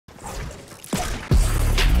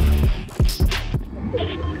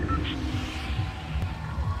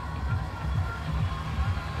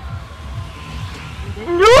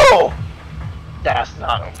No! That's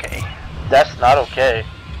not okay. That's not okay.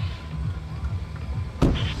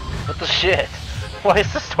 What the shit? Why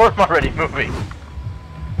is the storm already moving?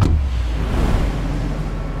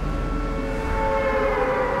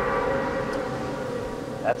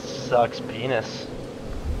 That sucks, penis.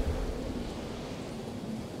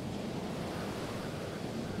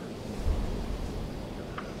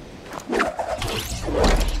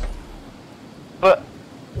 But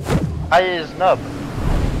I is Nub.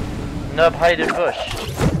 Nub hide in bush.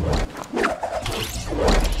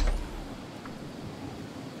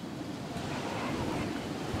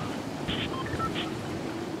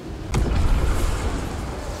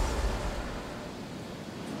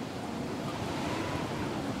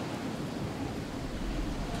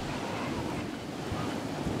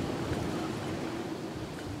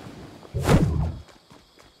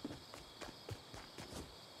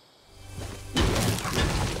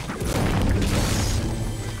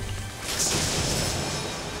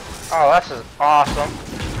 Oh, this is awesome.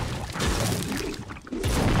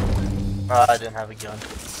 I didn't have a gun.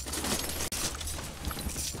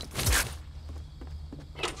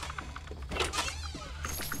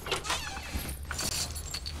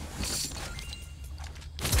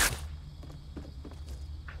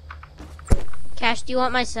 Cash, do you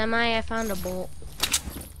want my semi? I found a bolt.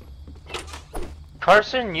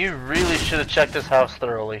 Carson, you really should have checked this house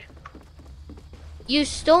thoroughly. You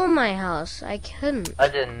stole my house. I couldn't. I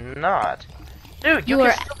did not. Dude, you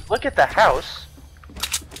can still look at the house.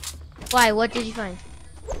 Why? What did you find?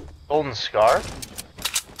 Golden Scar?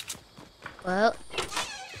 Well,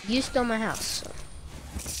 you stole my house. So.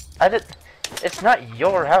 I did. It's not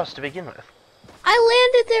your house to begin with.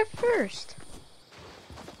 I landed there first.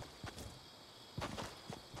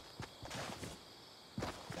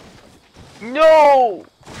 No!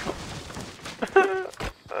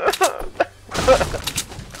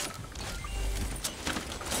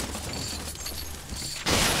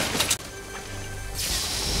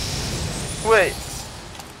 Wait,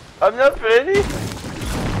 I'm not ready?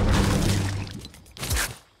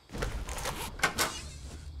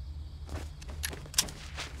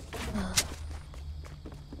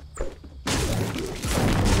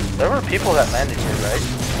 There were people that landed here, right?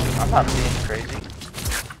 I'm not being crazy.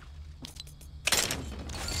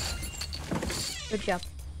 Good job.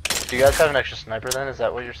 Do you guys have an extra sniper then? Is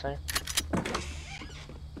that what you're saying?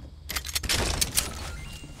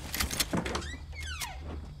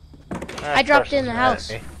 I dropped in the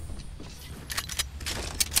house. I'm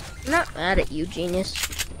not mad at you, genius.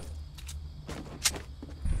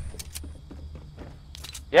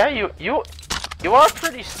 Yeah, you are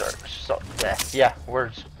pretty yeah,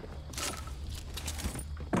 words.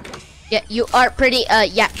 Yeah, you are pretty.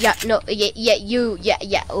 Yeah.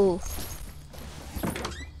 Oh.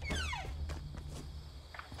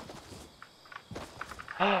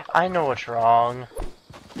 I know what's wrong.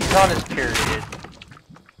 He's on his period.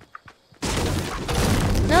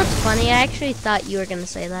 No, it's funny. I actually thought you were gonna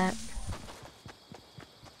say that.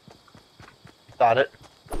 Thought it.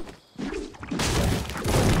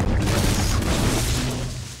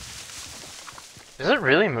 Is it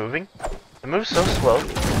really moving? It moves so slow.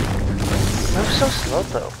 It moves so slow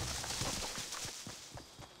though.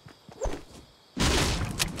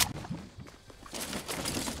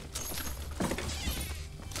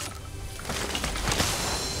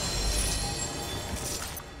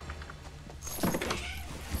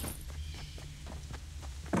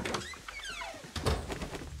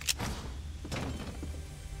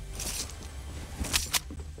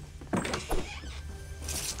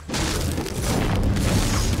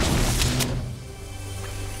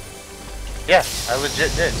 Yeah, I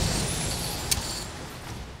legit did.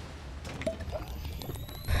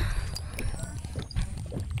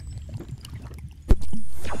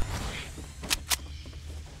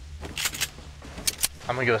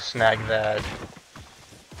 I'm gonna go snag that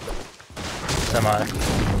semi.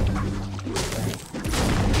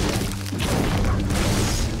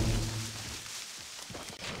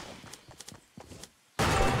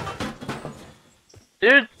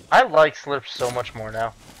 Dude, I like Slurp so much more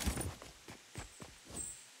now.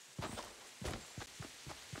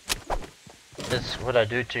 This is what I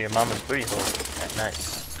do to your mama's booty hole at night.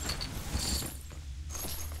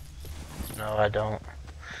 No, I don't.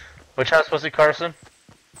 Which house was it, Carson?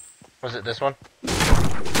 Was it this one?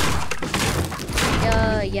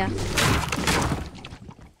 Yeah.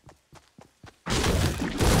 I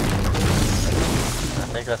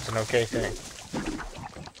think that's an okay thing.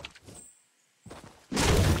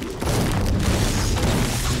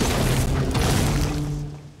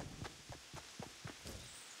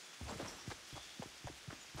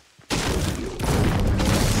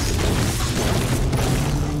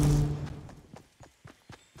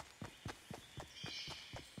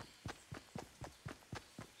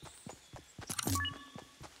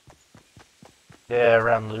 Yeah,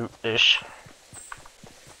 around loot-ish.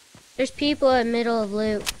 There's people in middle of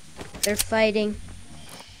loot. They're fighting.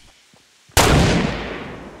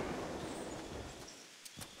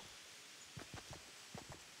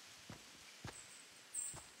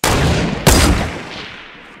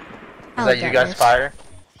 Is that you guys fire?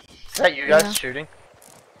 Is that you guys shooting?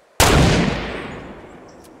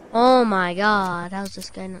 Oh my god, how's this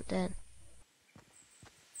guy not dead?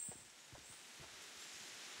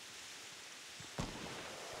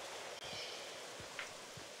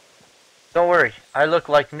 Don't worry, I look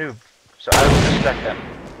like noob, so I will distract them.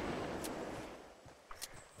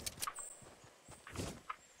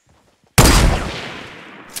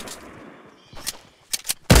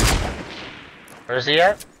 Where is he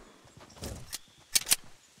at?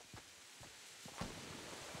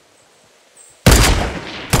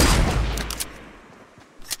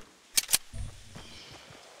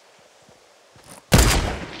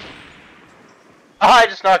 Oh, I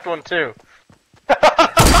just knocked one too.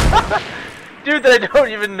 Dude, that I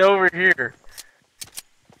don't even know we're here.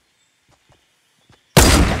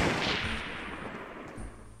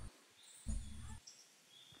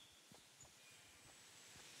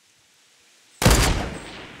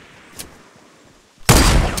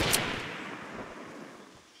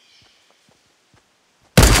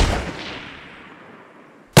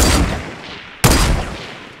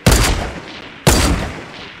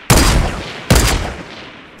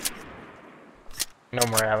 No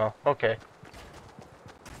more ammo. Okay.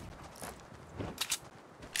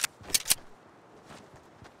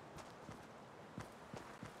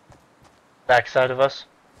 Backside of us.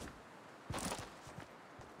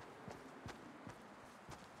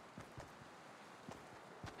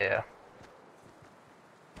 Yeah.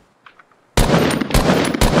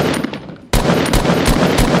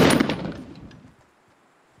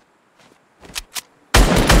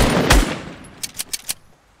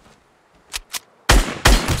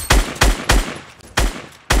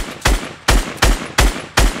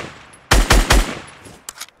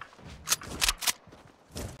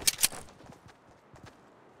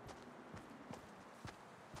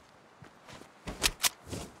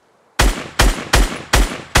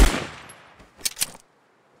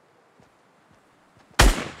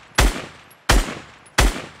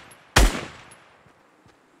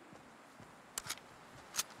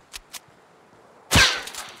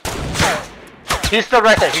 He's still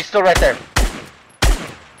right there. He's still right there.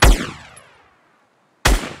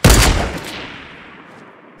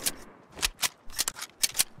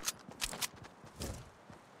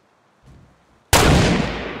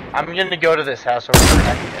 I'm gonna go to this house over here.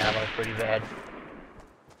 I need ammo pretty bad.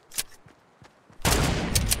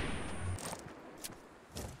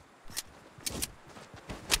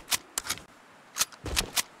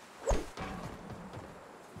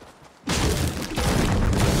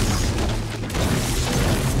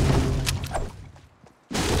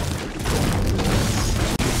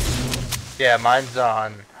 Yeah, mine's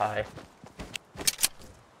on high.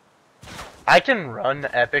 I can run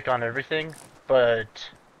epic on everything, but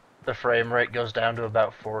the frame rate goes down to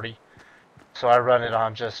about 40. So I run it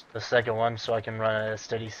on just the second one so I can run at a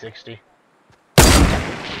steady 60.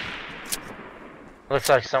 Looks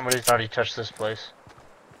like somebody's already touched this place.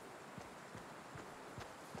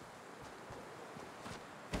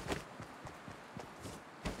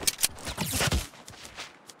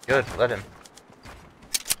 Good, let him.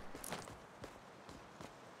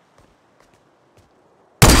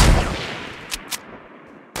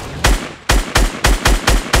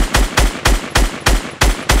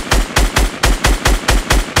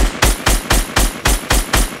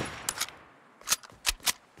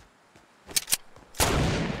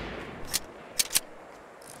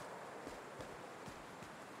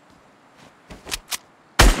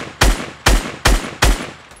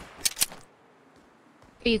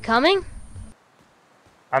 Are you coming?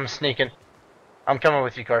 I'm sneaking. I'm coming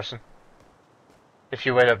with you, Carson. If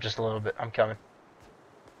you wait up just a little bit, I'm coming.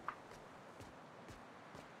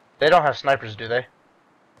 They don't have snipers, do they?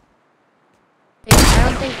 Yeah, I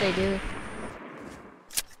don't think they do.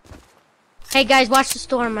 Hey guys, watch the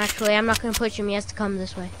storm actually. I'm not gonna push him, he has to come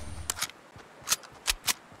this way.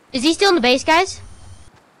 Is he still in the base, guys?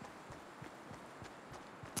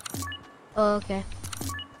 Oh, okay.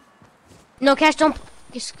 No, Cash, don't...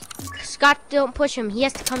 Scott, don't push him. He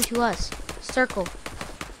has to come to us. Circle.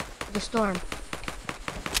 The storm.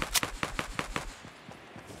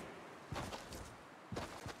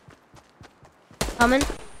 Coming.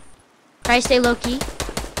 Try to stay low-key.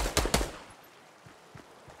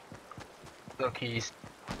 Low-key.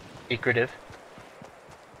 Secretive.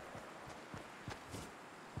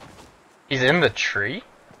 He's in the tree?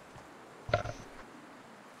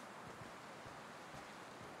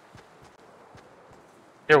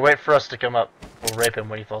 Here, wait for us to come up. We'll rape him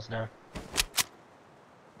when he falls down.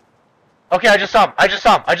 Okay, I just saw him. I just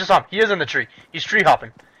saw him. I just saw him. He is in the tree. He's tree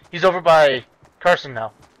hopping. He's over by Carson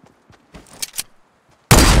now.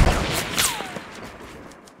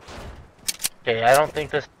 Okay, I don't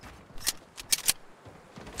think this...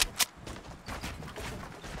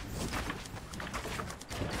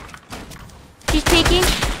 She's peeking.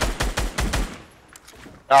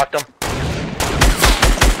 Knocked him.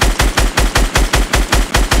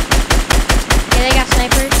 Okay, they got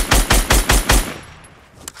snipers.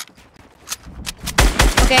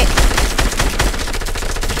 Okay.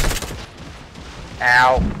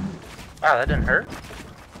 Ow. Wow, that didn't hurt.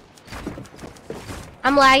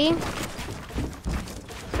 I'm lagging.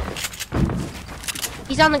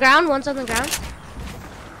 He's on the ground. One's on the ground.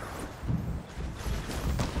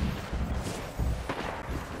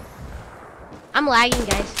 I'm lagging,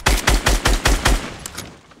 guys.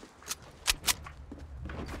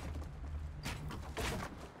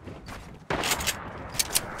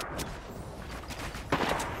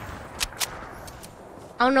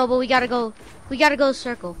 I don't know, but we gotta go. We gotta go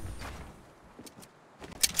circle.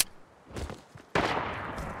 I'm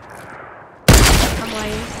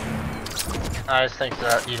lagging. Nice, thanks for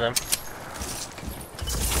that, Elim.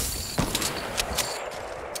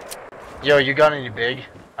 Yo, you got any big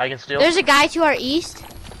I can steal? There's a guy to our east.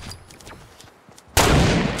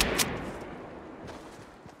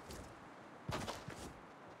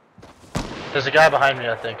 There's a guy behind me,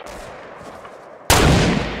 I think.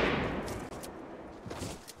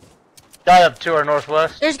 Guy up to our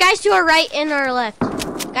northwest. There's guys to our right and our left.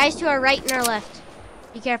 Guys to our right and our left.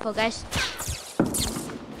 Be careful, guys.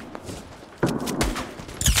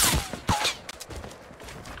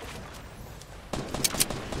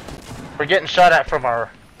 We're getting shot at from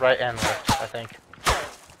our right and left, I think.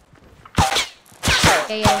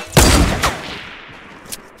 Okay, yeah.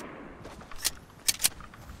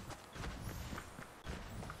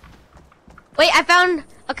 Wait, I found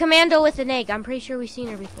a commando with an egg. I'm pretty sure we've seen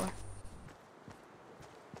her before.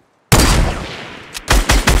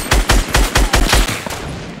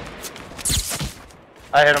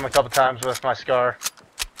 I hit him a couple times with my scar.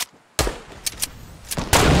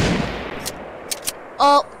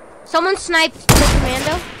 Oh, someone sniped the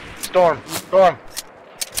commando. Storm! Storm!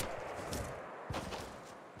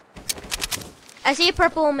 I see a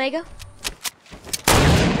purple Omega.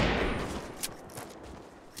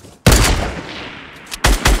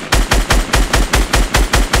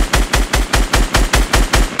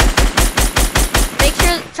 Make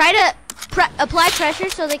sure, try to apply pressure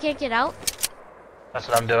so they can't get out. That's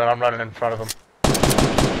what I'm doing. I'm running in front of him.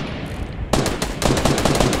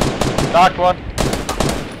 Knocked one.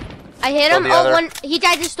 I hit him. Oh, one. He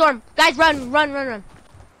died in the storm. Guys, run, run, run, run.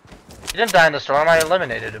 He didn't die in the storm. I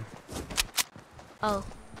eliminated him. Oh,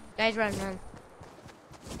 guys, run,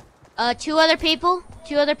 run. Two other people.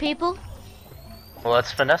 Two other people. Well,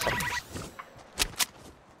 let's finesse him.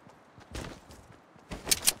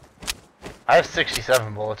 I have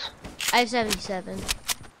 67 bullets. I have 77.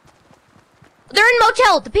 They're in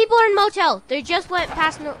motel. The people are in motel. They just went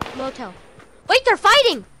past motel. Wait, they're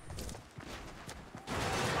fighting.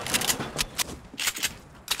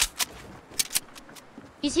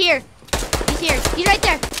 He's here. He's here. He's right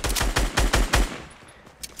there.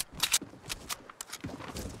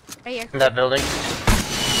 Right here. In that building.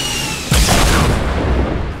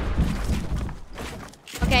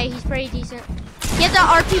 Okay, he's pretty decent. He has an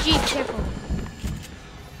RPG. Be careful.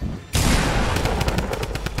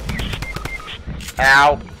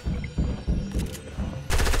 Ow.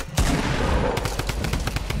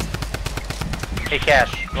 Hey,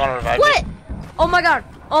 Cash, you wanna revive What? me? Oh my god.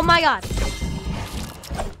 Oh my god.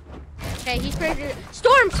 Okay, he's pretty good.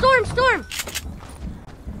 Storm, storm, storm.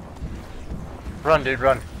 Run, dude,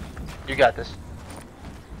 run. You got this.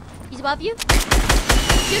 He's above you.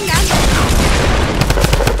 Shoot him down.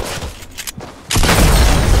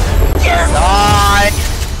 Yes! Nice!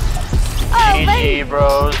 Oh, GG, baby.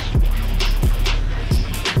 bros.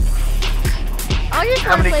 I just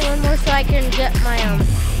want to play one more so I can get my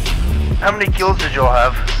How many kills did y'all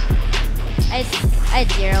have? I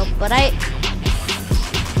had 0, but I'm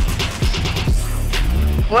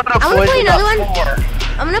What a gonna play another one. 4.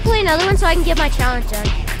 I'm gonna play another one so I can get my challenge done.